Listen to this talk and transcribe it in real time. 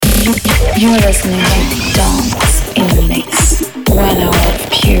You're listening to Dance in the Mix. 1 hour of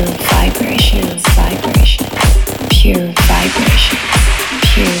pure vibration, vibration, pure vibration,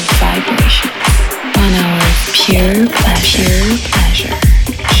 pure vibration. 1 hour of pure pleasure, pleasure.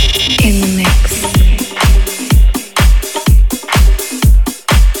 In the mix.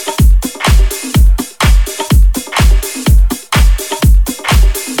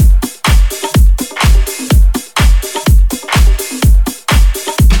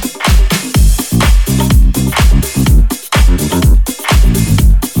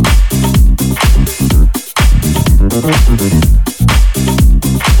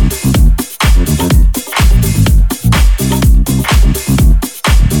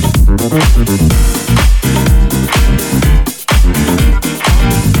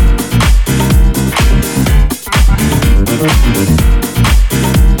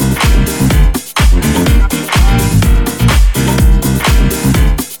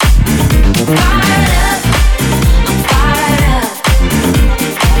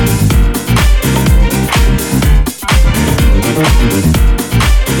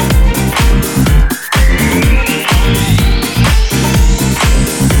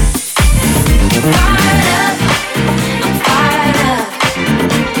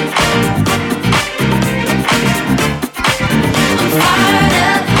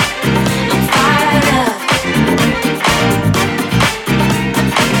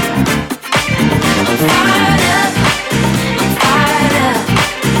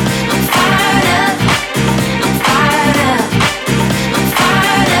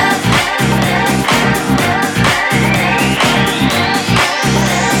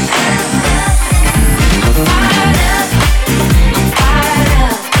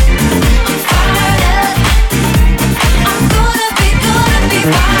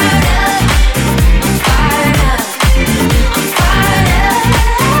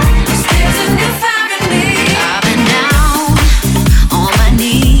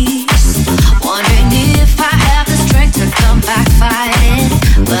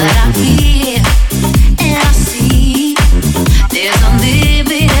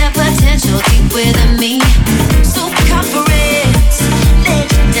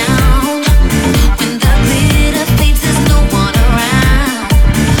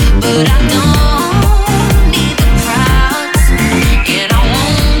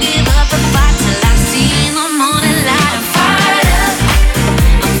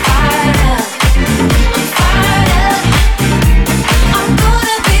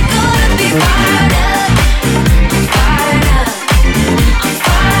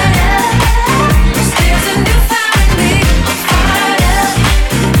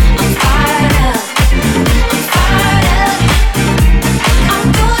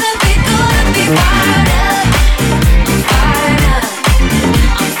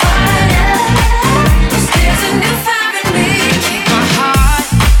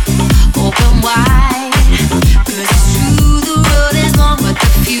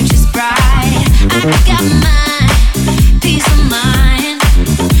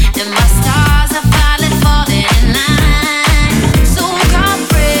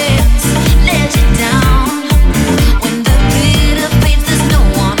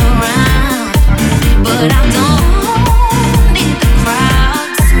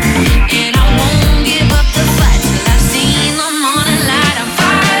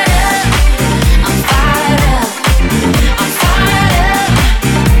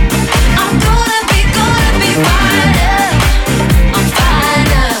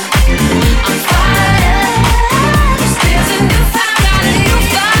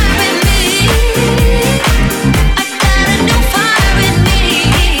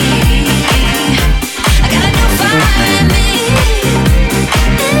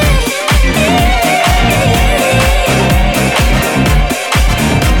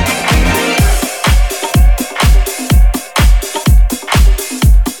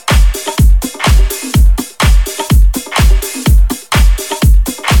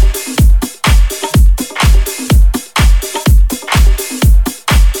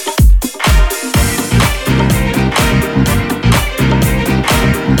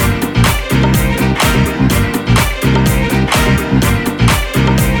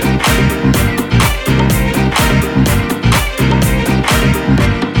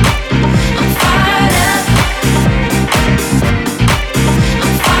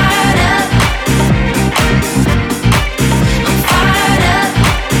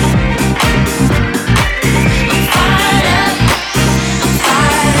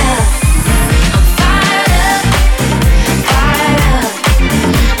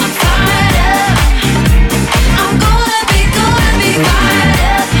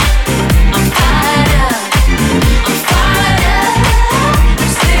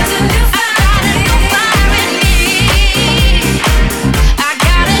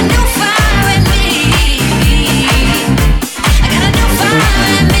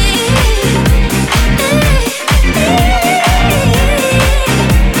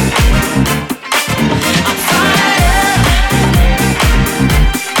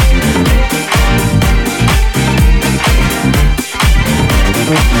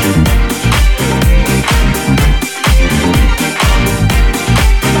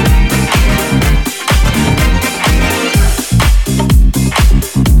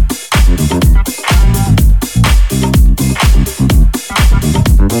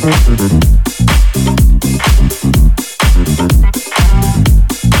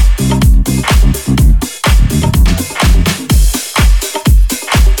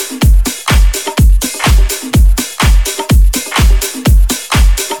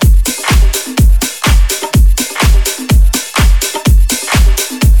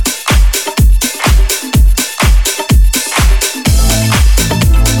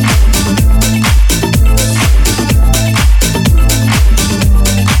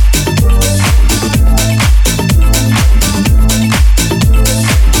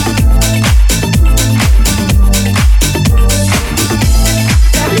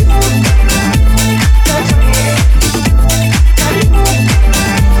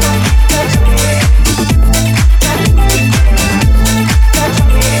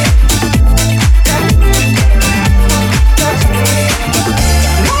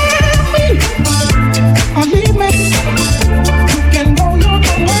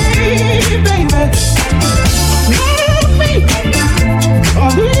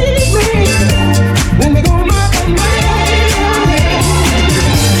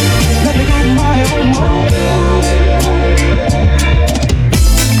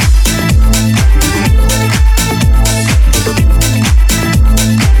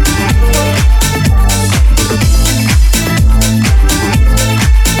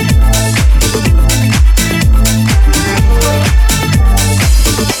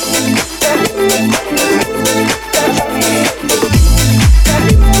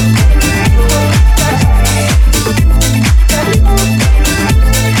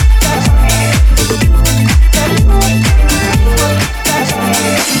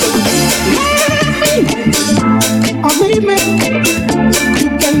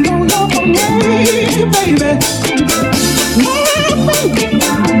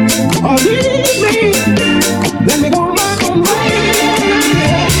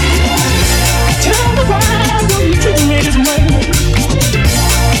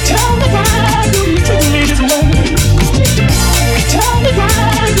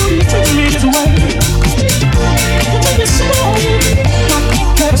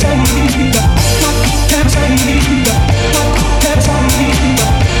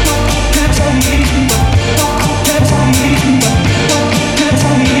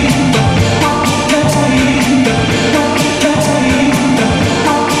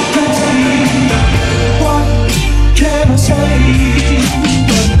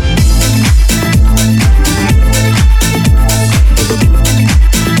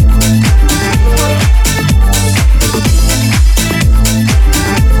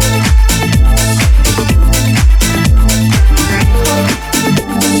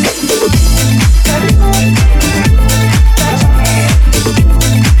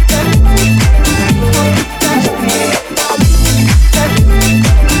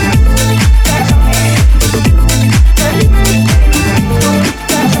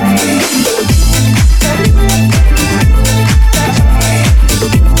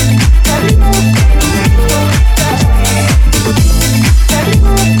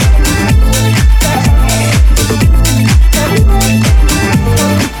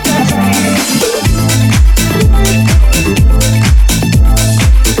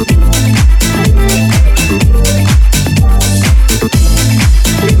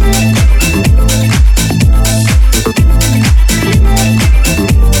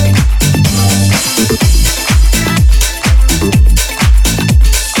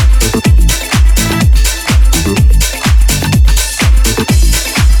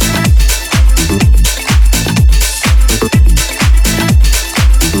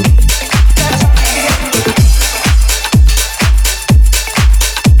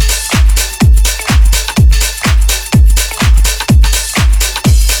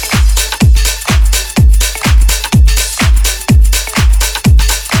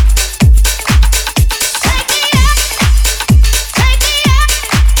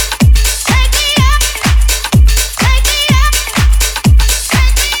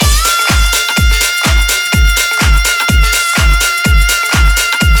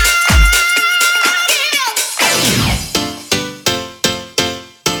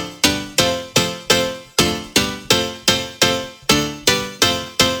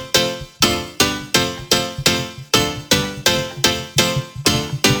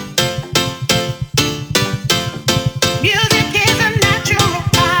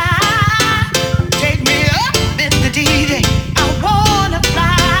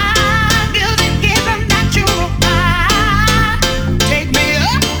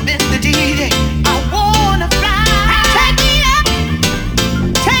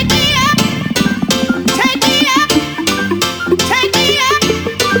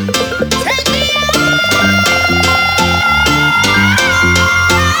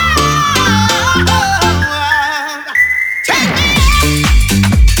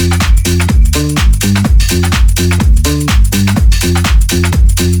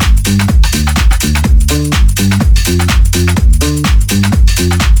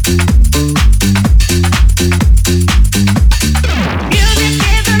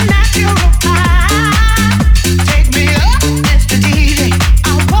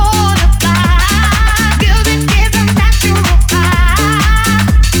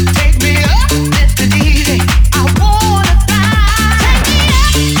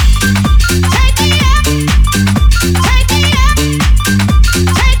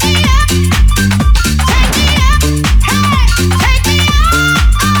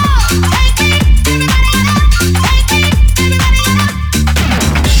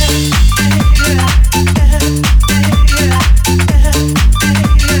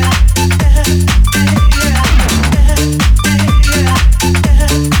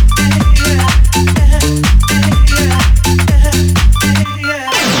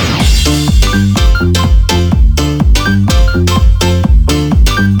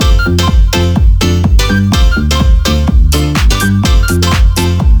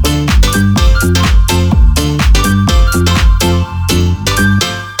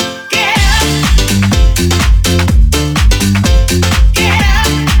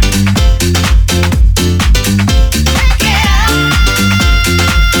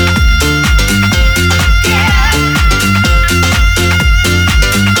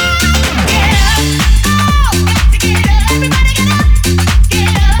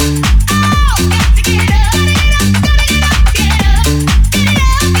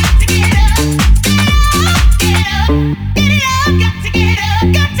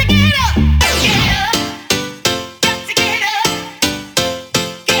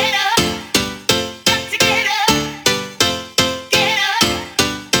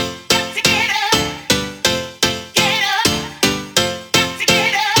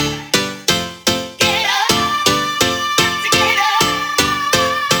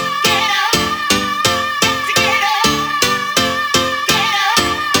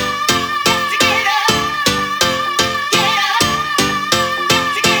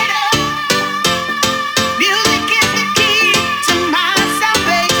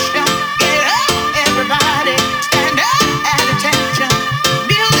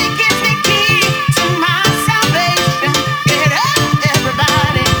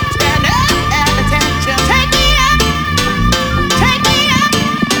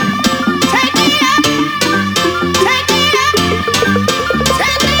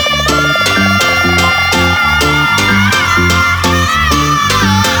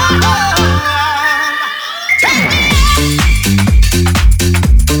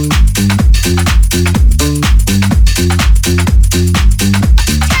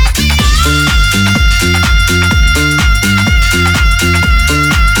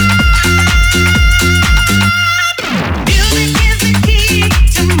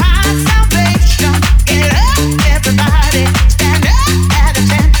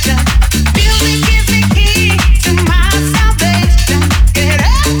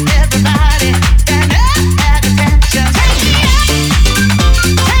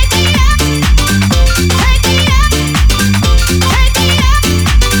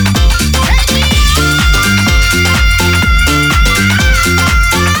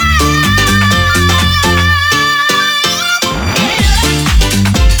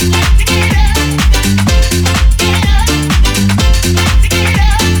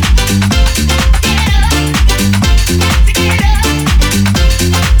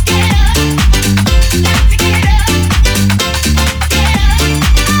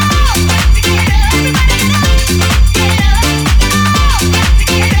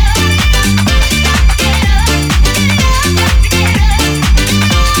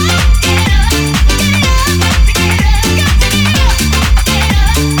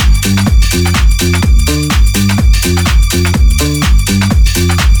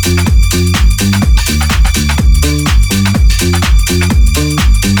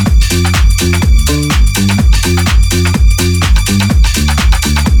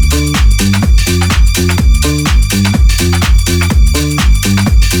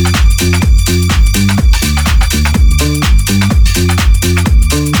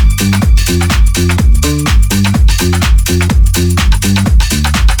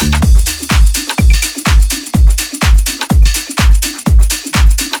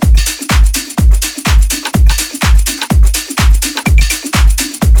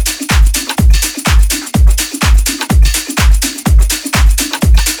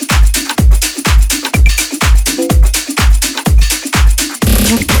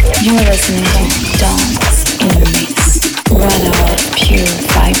 You're listening to Dance in the Mix. 1 hour of pure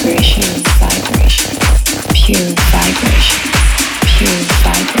vibration, vibration, pure vibration, pure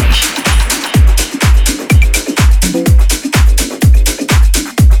vibration.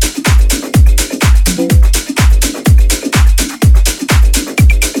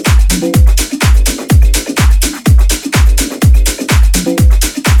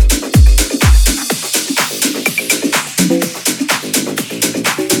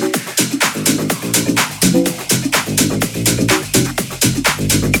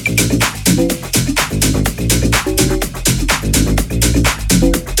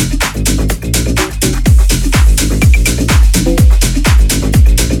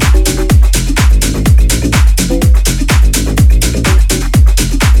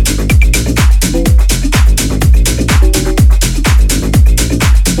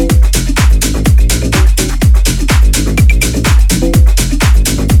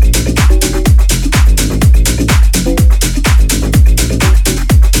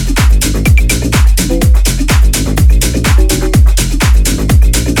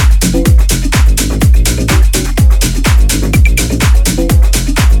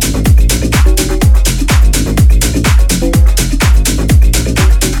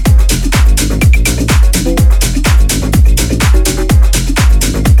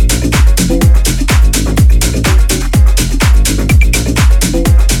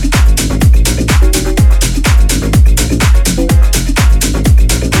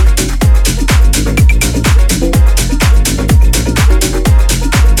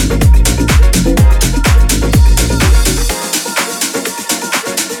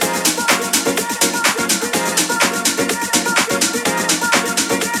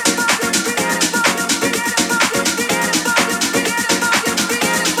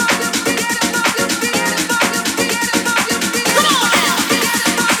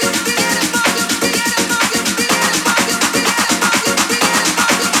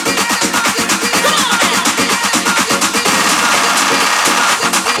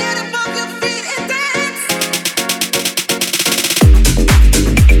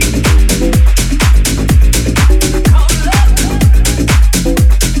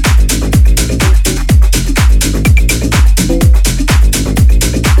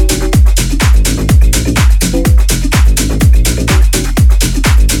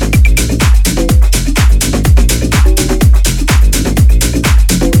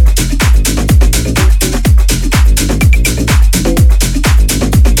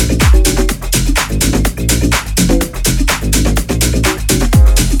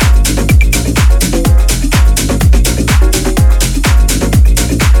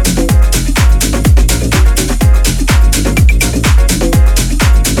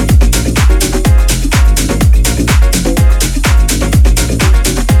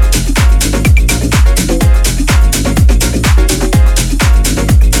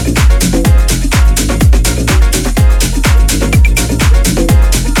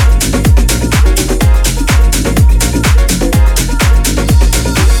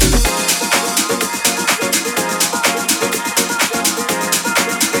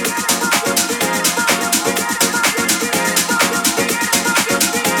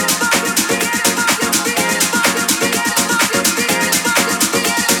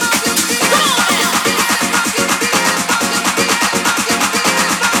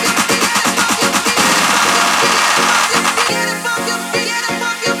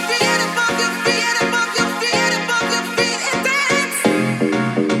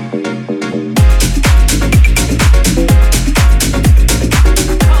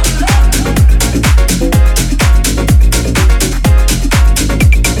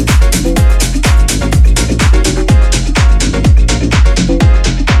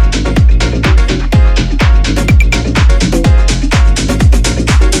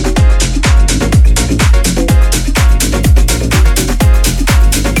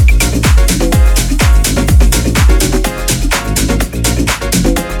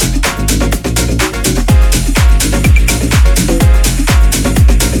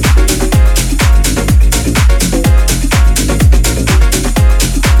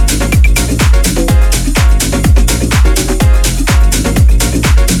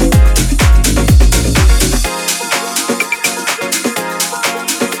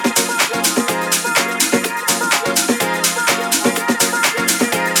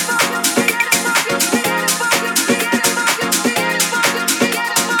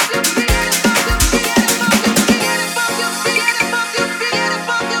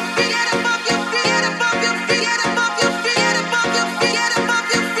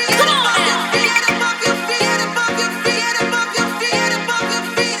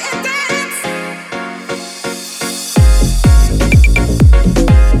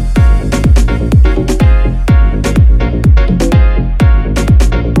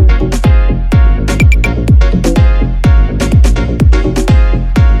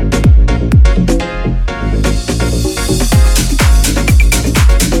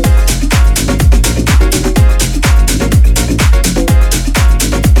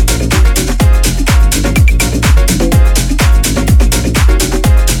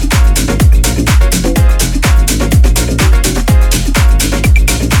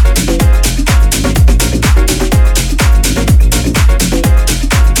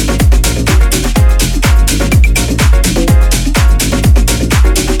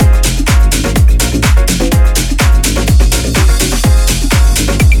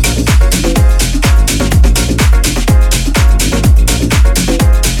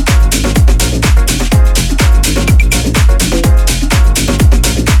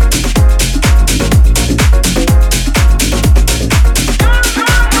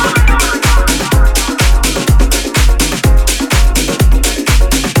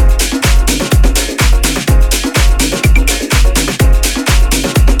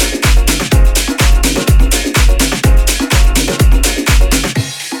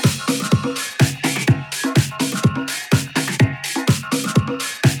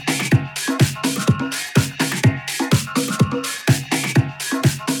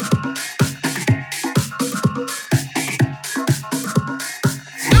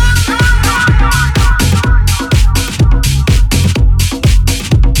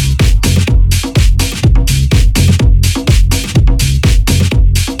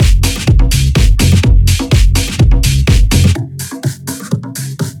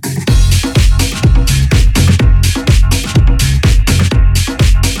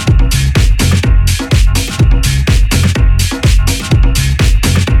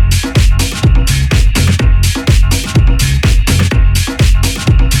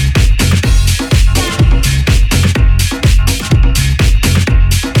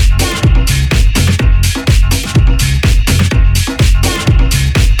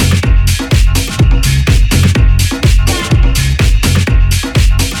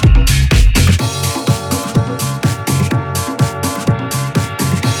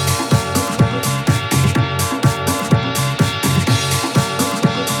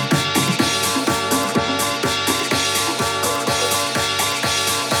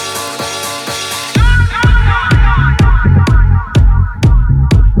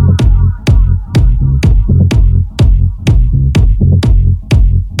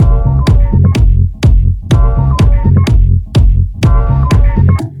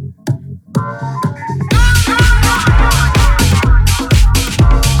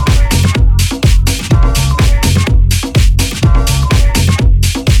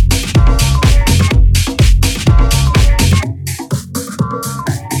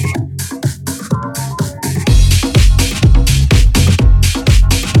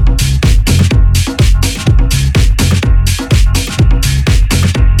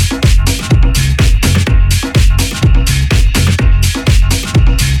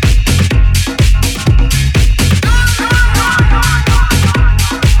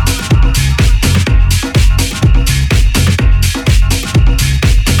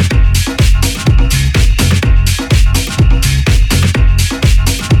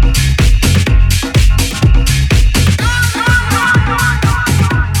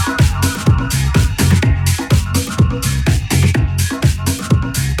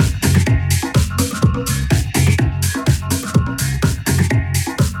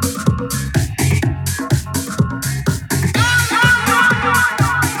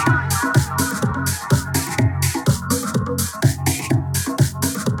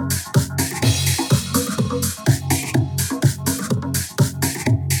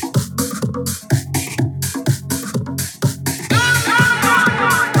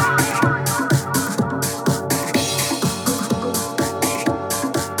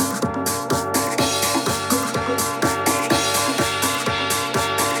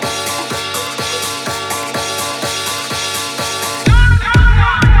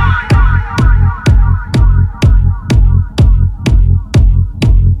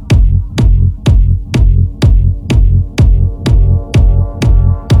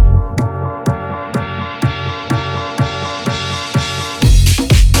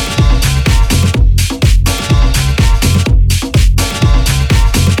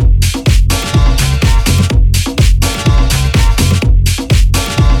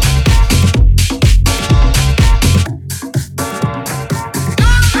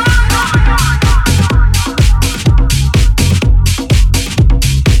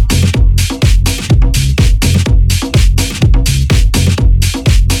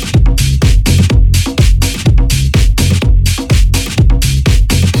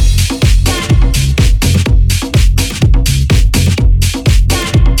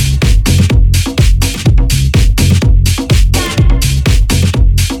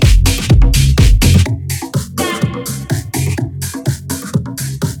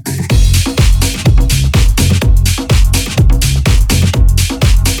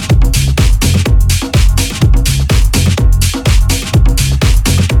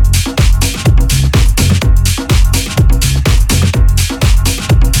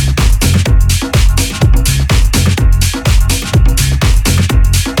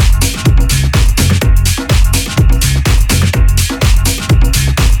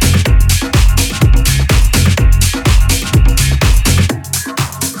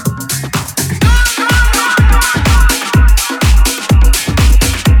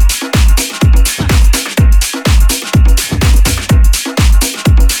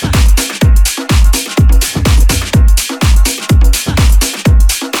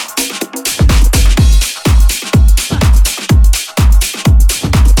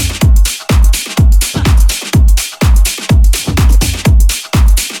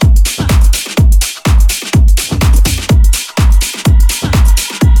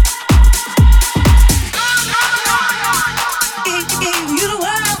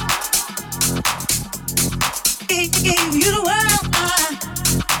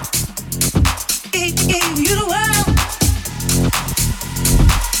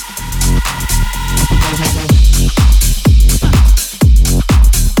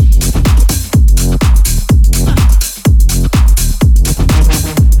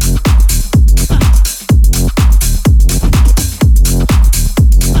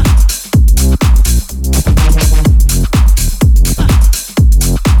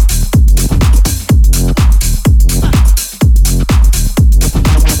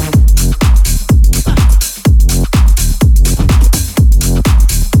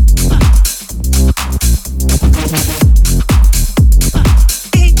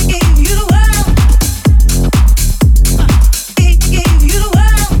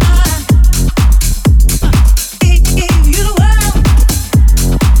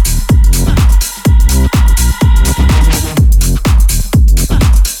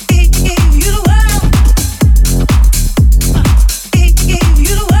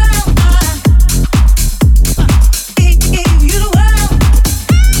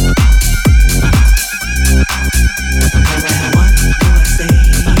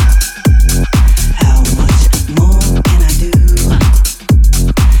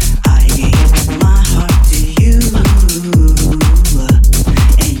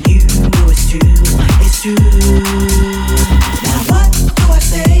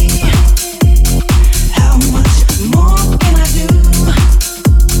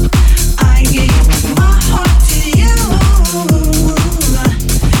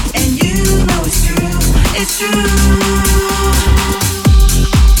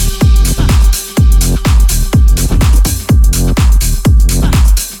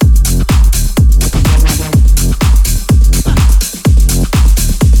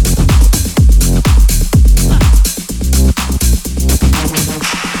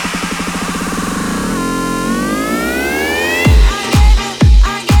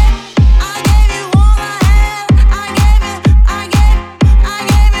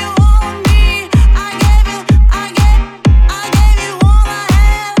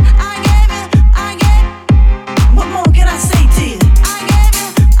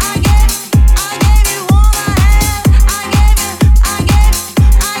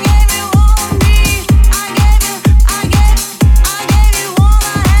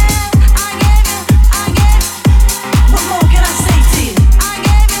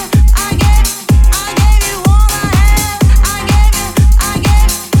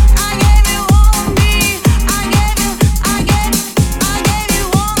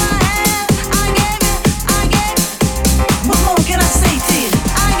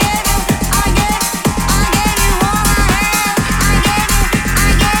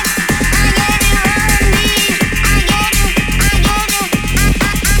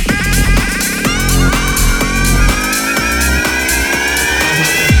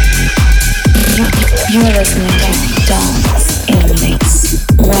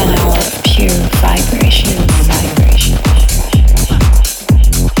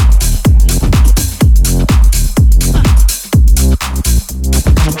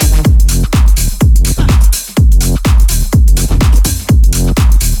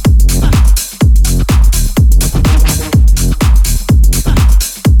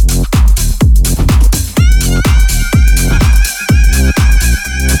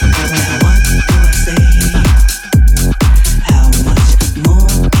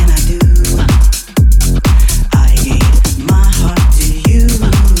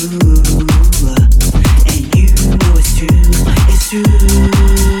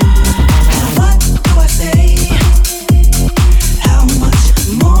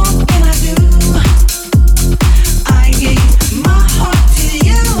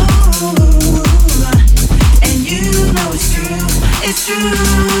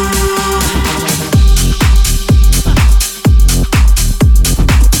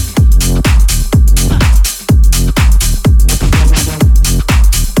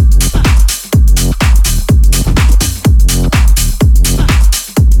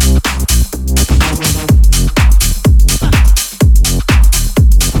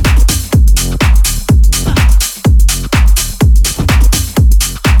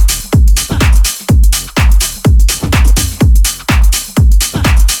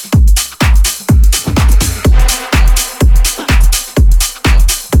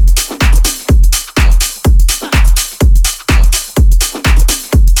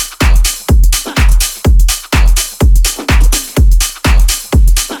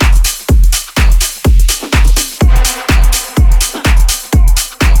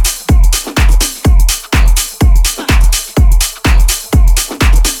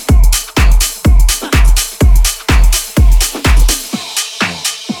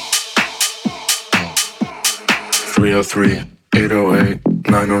 303 808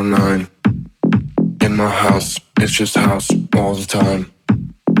 909. In my house, it's just house all the time.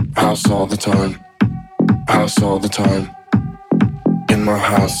 House all the time. House all the time. In my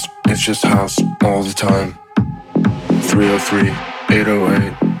house, it's just house all the time. 303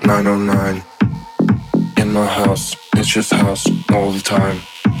 808 909. In my house, it's just house all the time.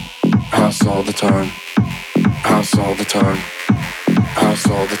 House all the time. House all the time. House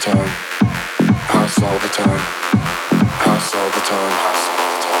all the time. House all the time. House all the time.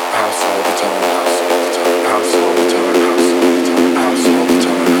 House all the time. House all the time. House all the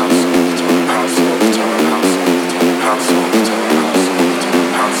time. House all the time. House all the time.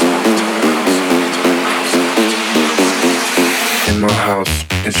 House all the time. In my house,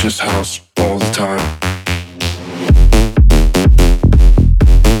 it's just house all the time.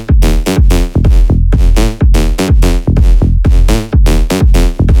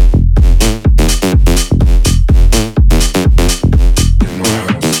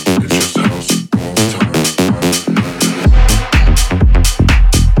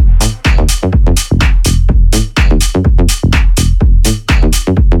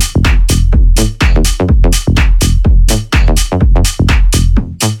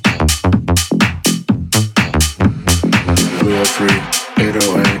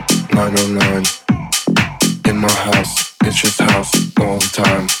 909. In my house, it's just house all the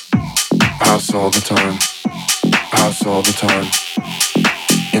time. House all the time. House all the time.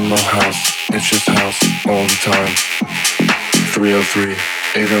 In my house, it's just house all the time. 303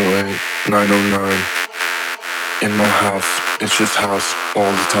 808 909. In my house, it's just house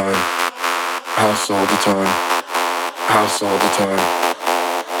all the time. House all the time. House all the time.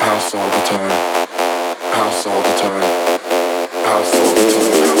 House all the time. House all the time. House all the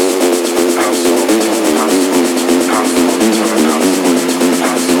time. House all the time. House all the time.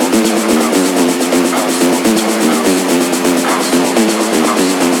 House all the time. House all the time.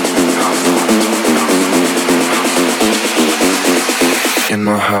 House all the time. In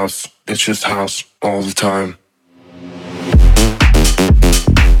my house, it's just house all the time.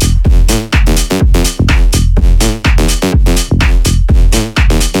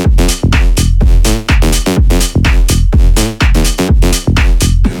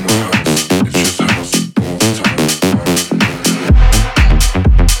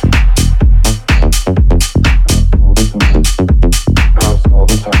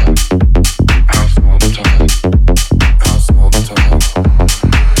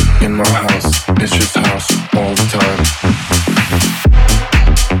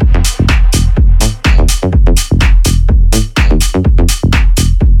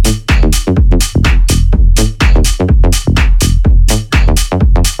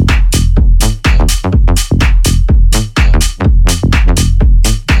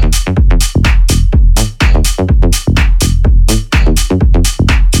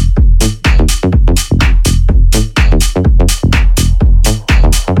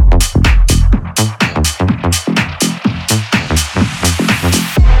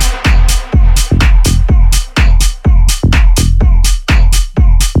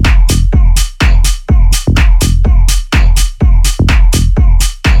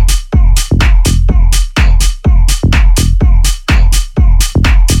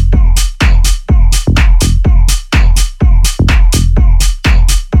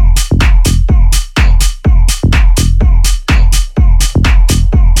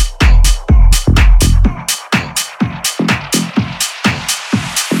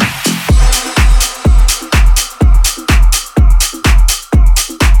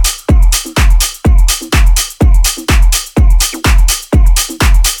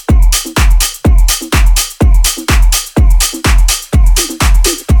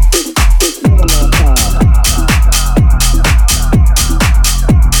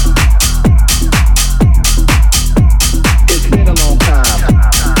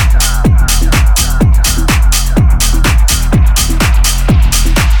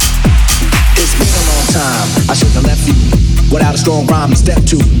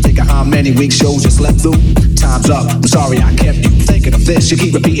 Week shows just slept through. Time's up. I'm sorry I kept you thinking of this. You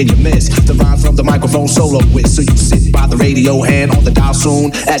keep repeating you miss the rhyme from the microphone solo with. So you sit by the radio, hand on the dial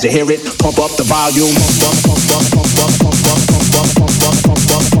soon. As you hear it, pump up the volume. Pump up, pump up, pump up, pump up, pump up, pump up, pump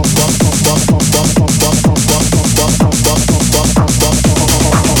up, pump up, pump up, pump up, pump up, pump up, pump up, pump up, pump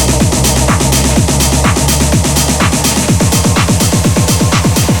up, pump up, pump up.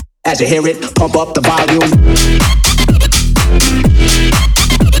 As you hear it, pump up the volume.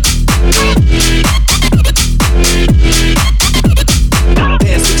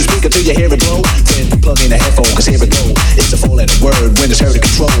 Dance with the speaker till you hear it blow. Then plug in the headphone, cause here it go. It's a 4-letter word when it's heard to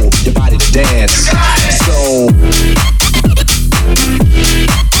control your body to dance. So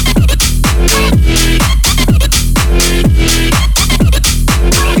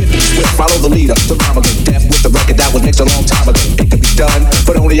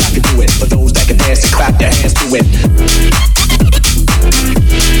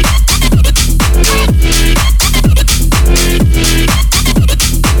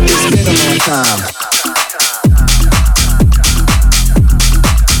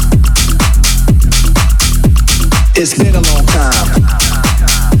It's been a long time.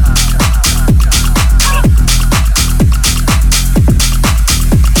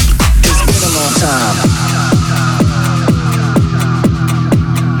 It's been a long time.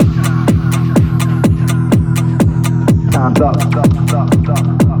 Time's up.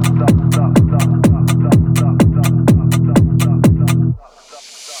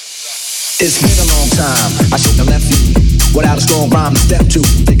 It's been a long time. I shouldn't have left you without a strong rhyme to step to.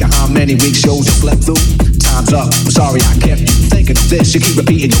 Think of how many weeks shows you slept through. Time's up. I'm sorry I kept you thinking of this. You keep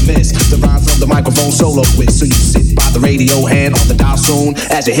repeating your miss. The rhyme from the microphone solo with. So you sit by the radio, hand on the dial soon.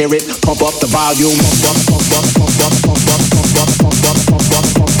 As you hear it, pump up the volume. Pump up, pump up, pump up, pump up, pump up, pump up, pump up,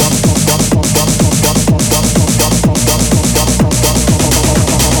 pump up, pump up, pump up, pump up, pump up, pump up, pump up, pump up, pump up.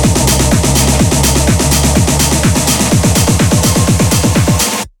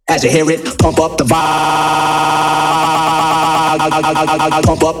 As you hear it, pump up the volume.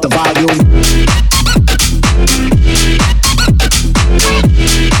 Pump up the volume.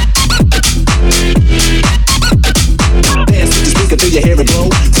 Dance with the speaker till you hear it blow.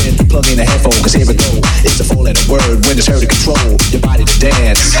 Then plug in a headphone, cause here it go. It's a four-letter word when it's heard to control your body to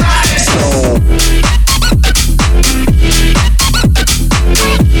dance. Slow.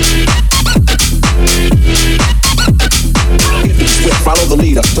 Follow the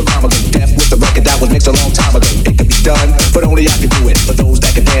leader, the rhyme will go deaf with the record that was mixed a long time ago. It can be done, but only I can do it. For those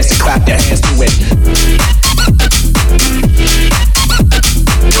that can dance and clap their hands to it.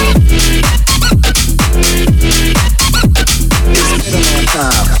 It's been a long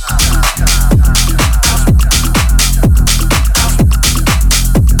time.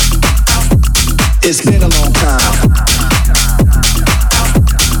 It's been a long time.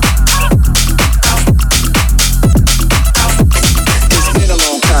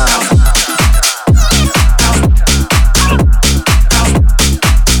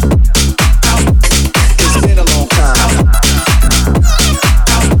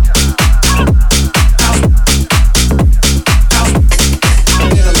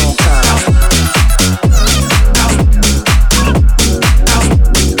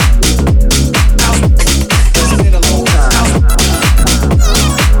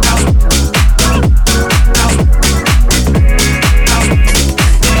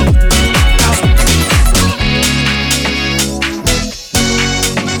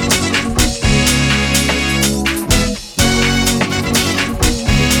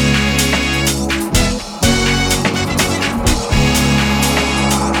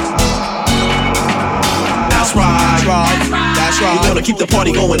 Keep the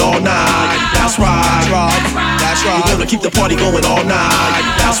party going all night. That's right. That's right. We're gonna keep the party going all night.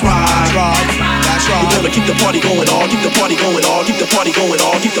 That's right. That's right. We're gonna keep the party going all. Keep the party going all. Keep the party going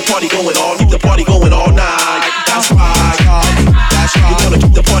all. Keep the party going all. Keep the party going all night. That's right. That's right. We're gonna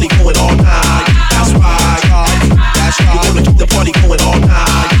keep the party going all night. That's right. That's right. We're gonna keep the party going all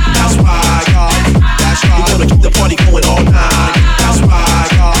night. That's right. That's right. We're gonna keep the party going all night. That's right.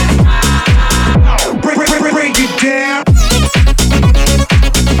 Break it down.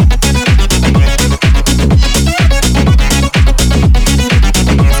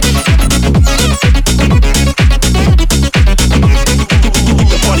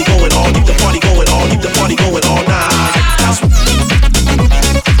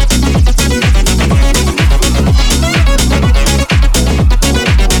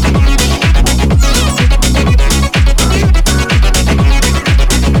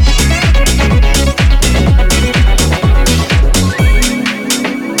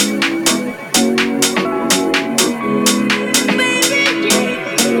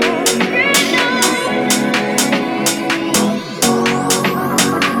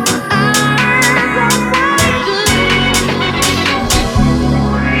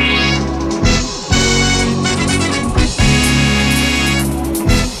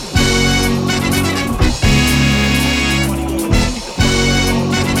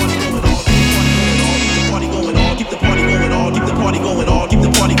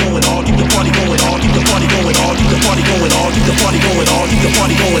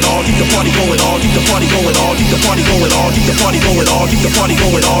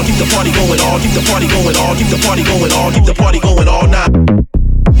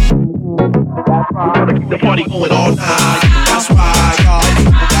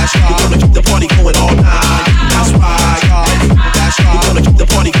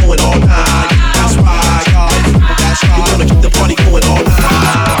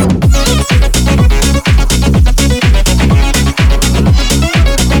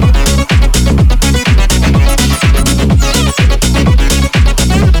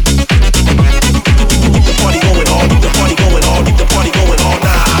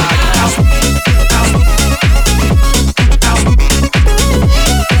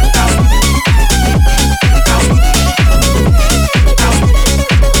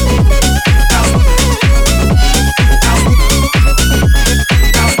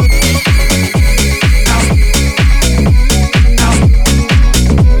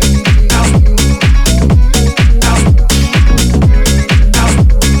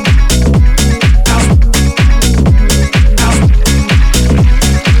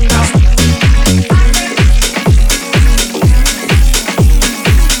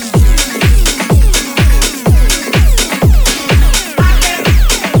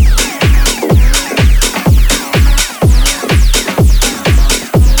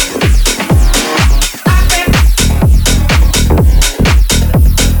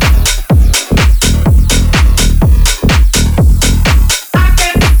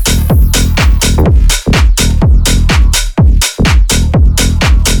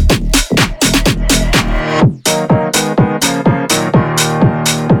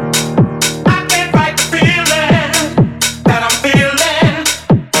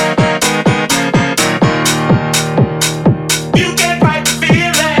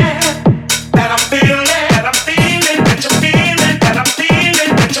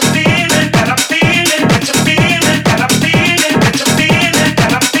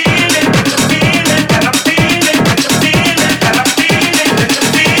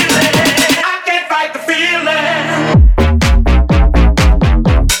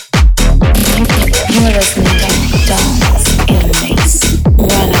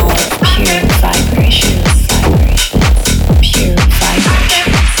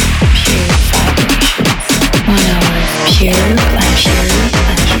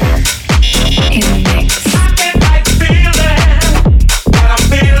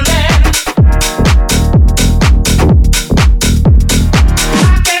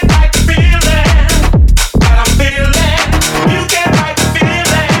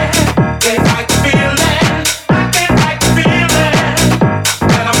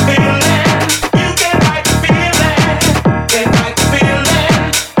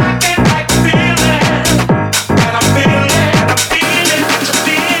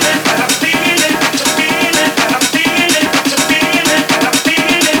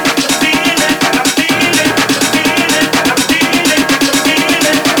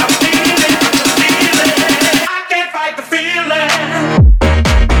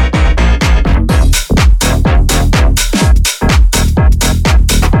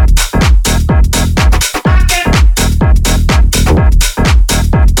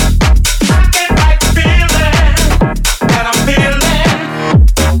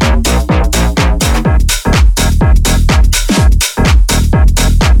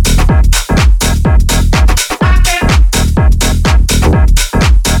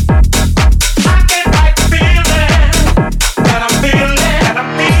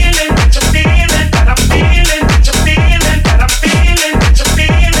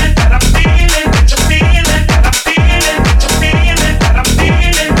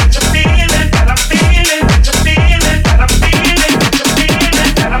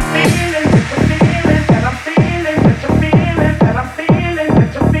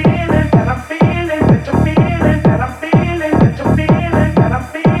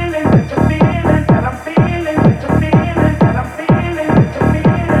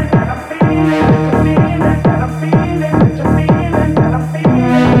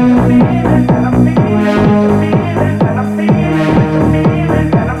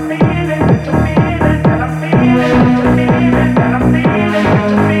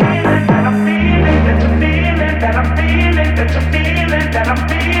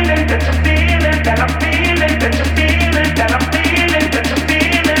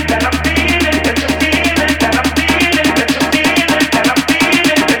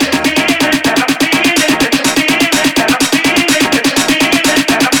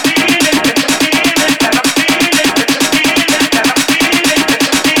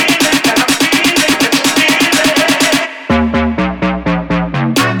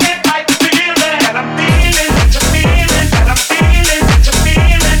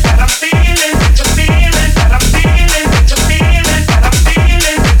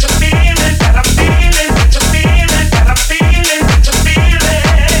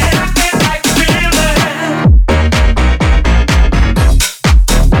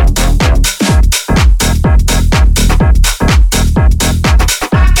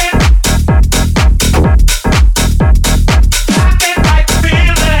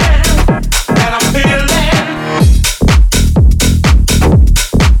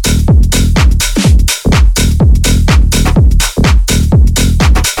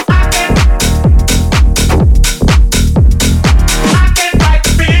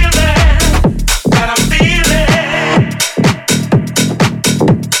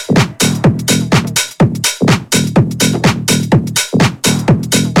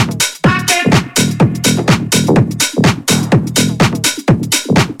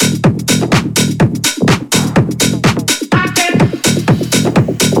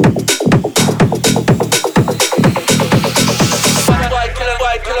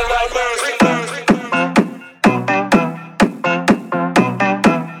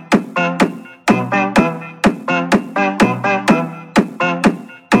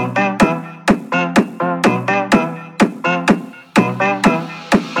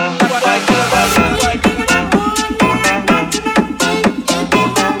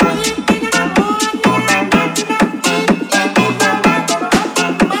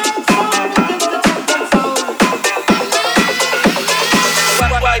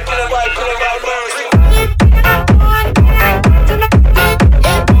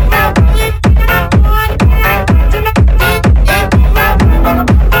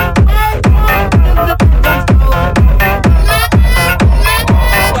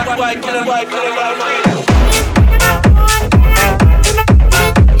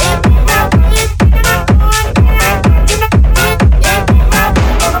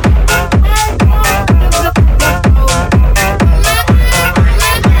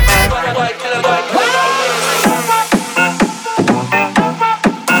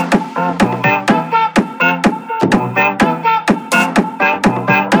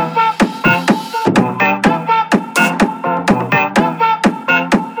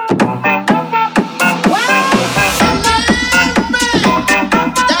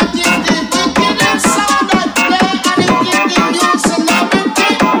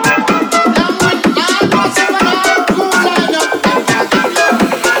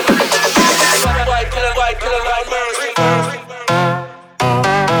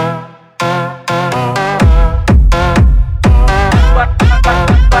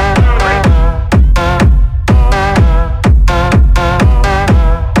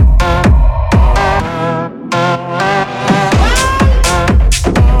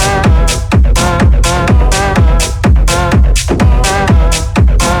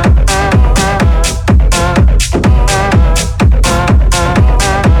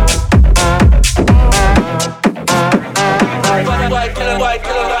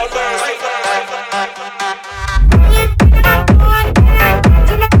 seem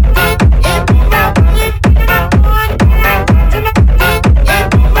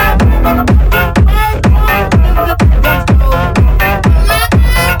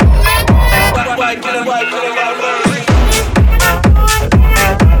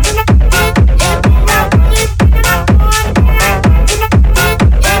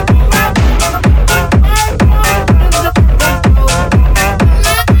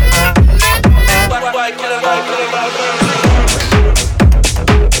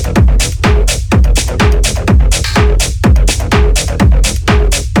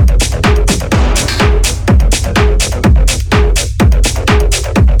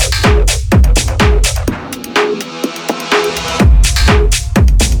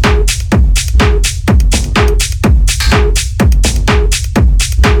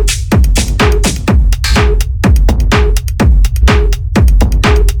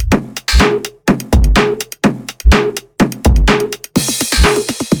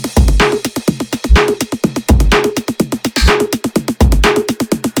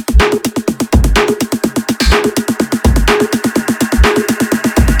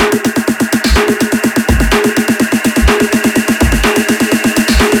like we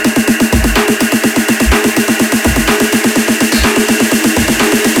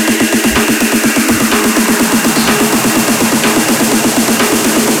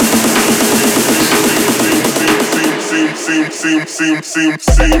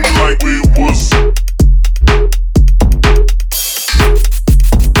was.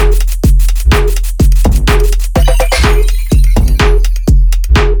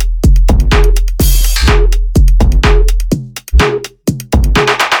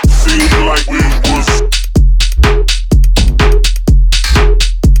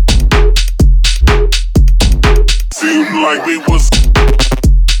 Seem like we was.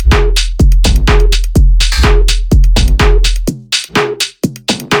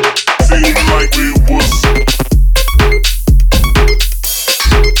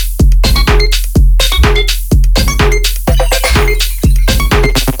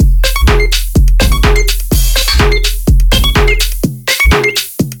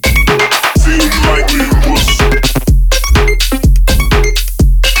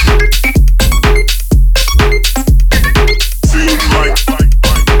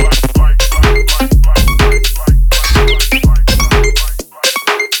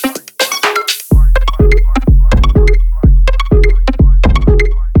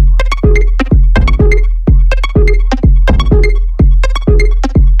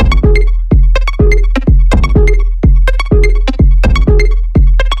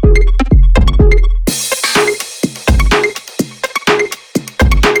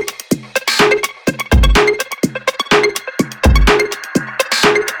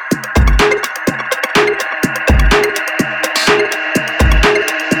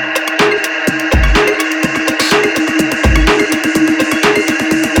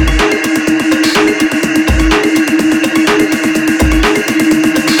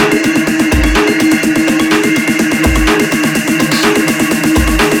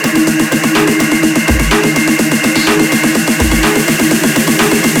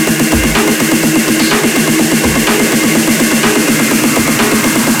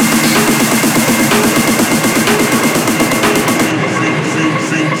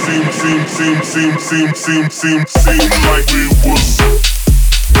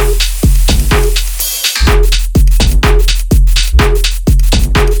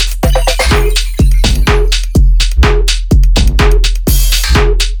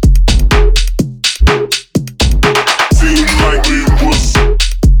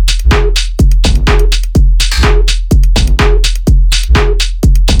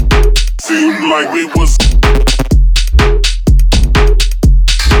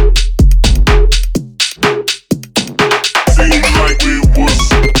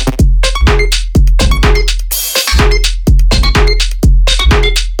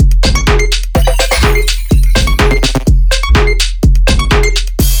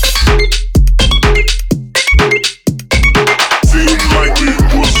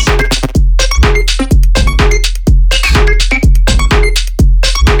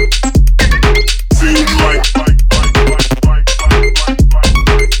 Like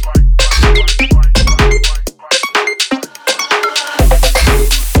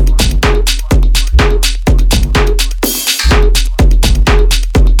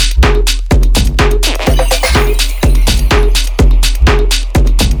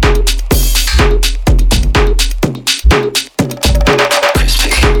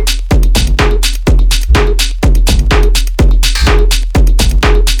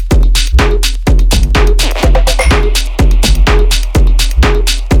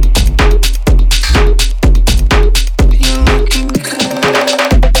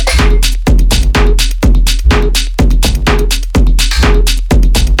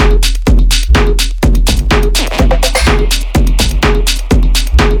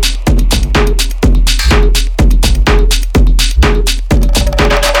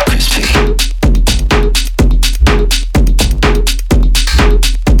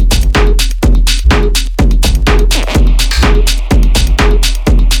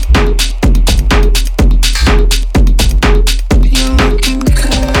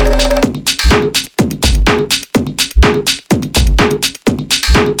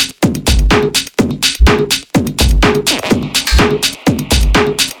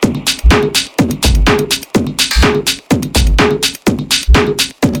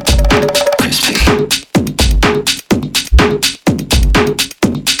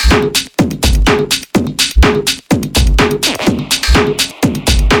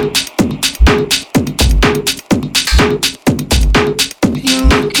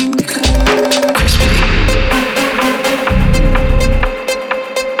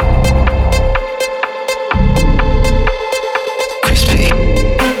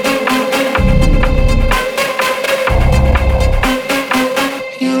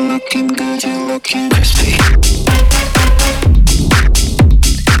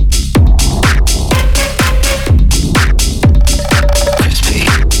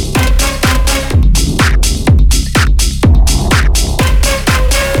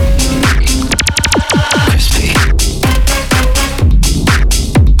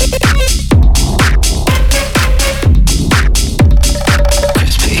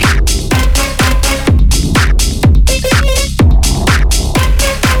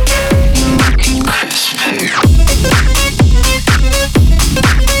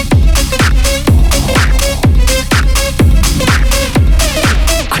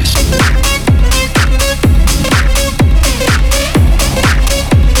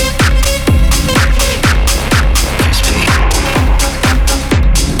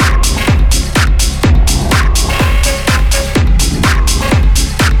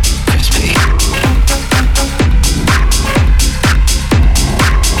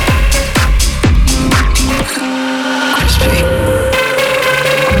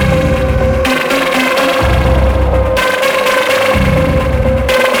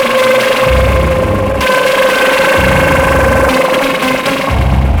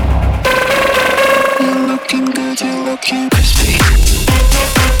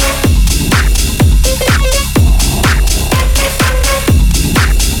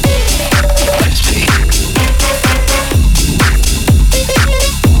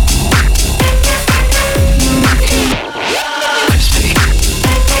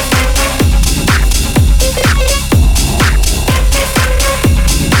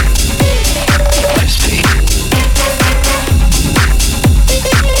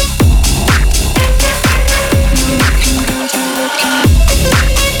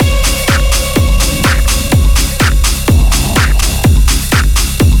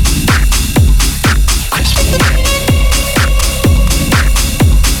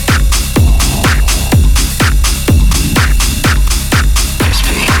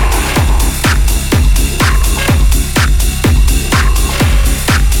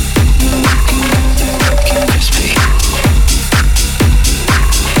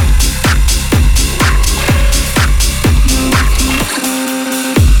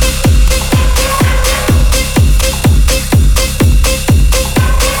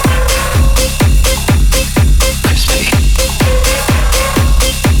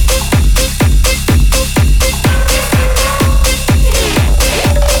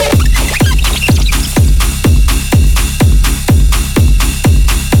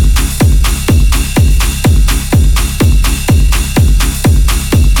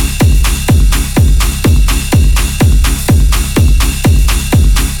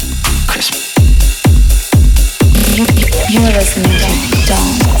listening to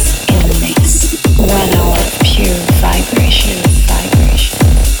Dance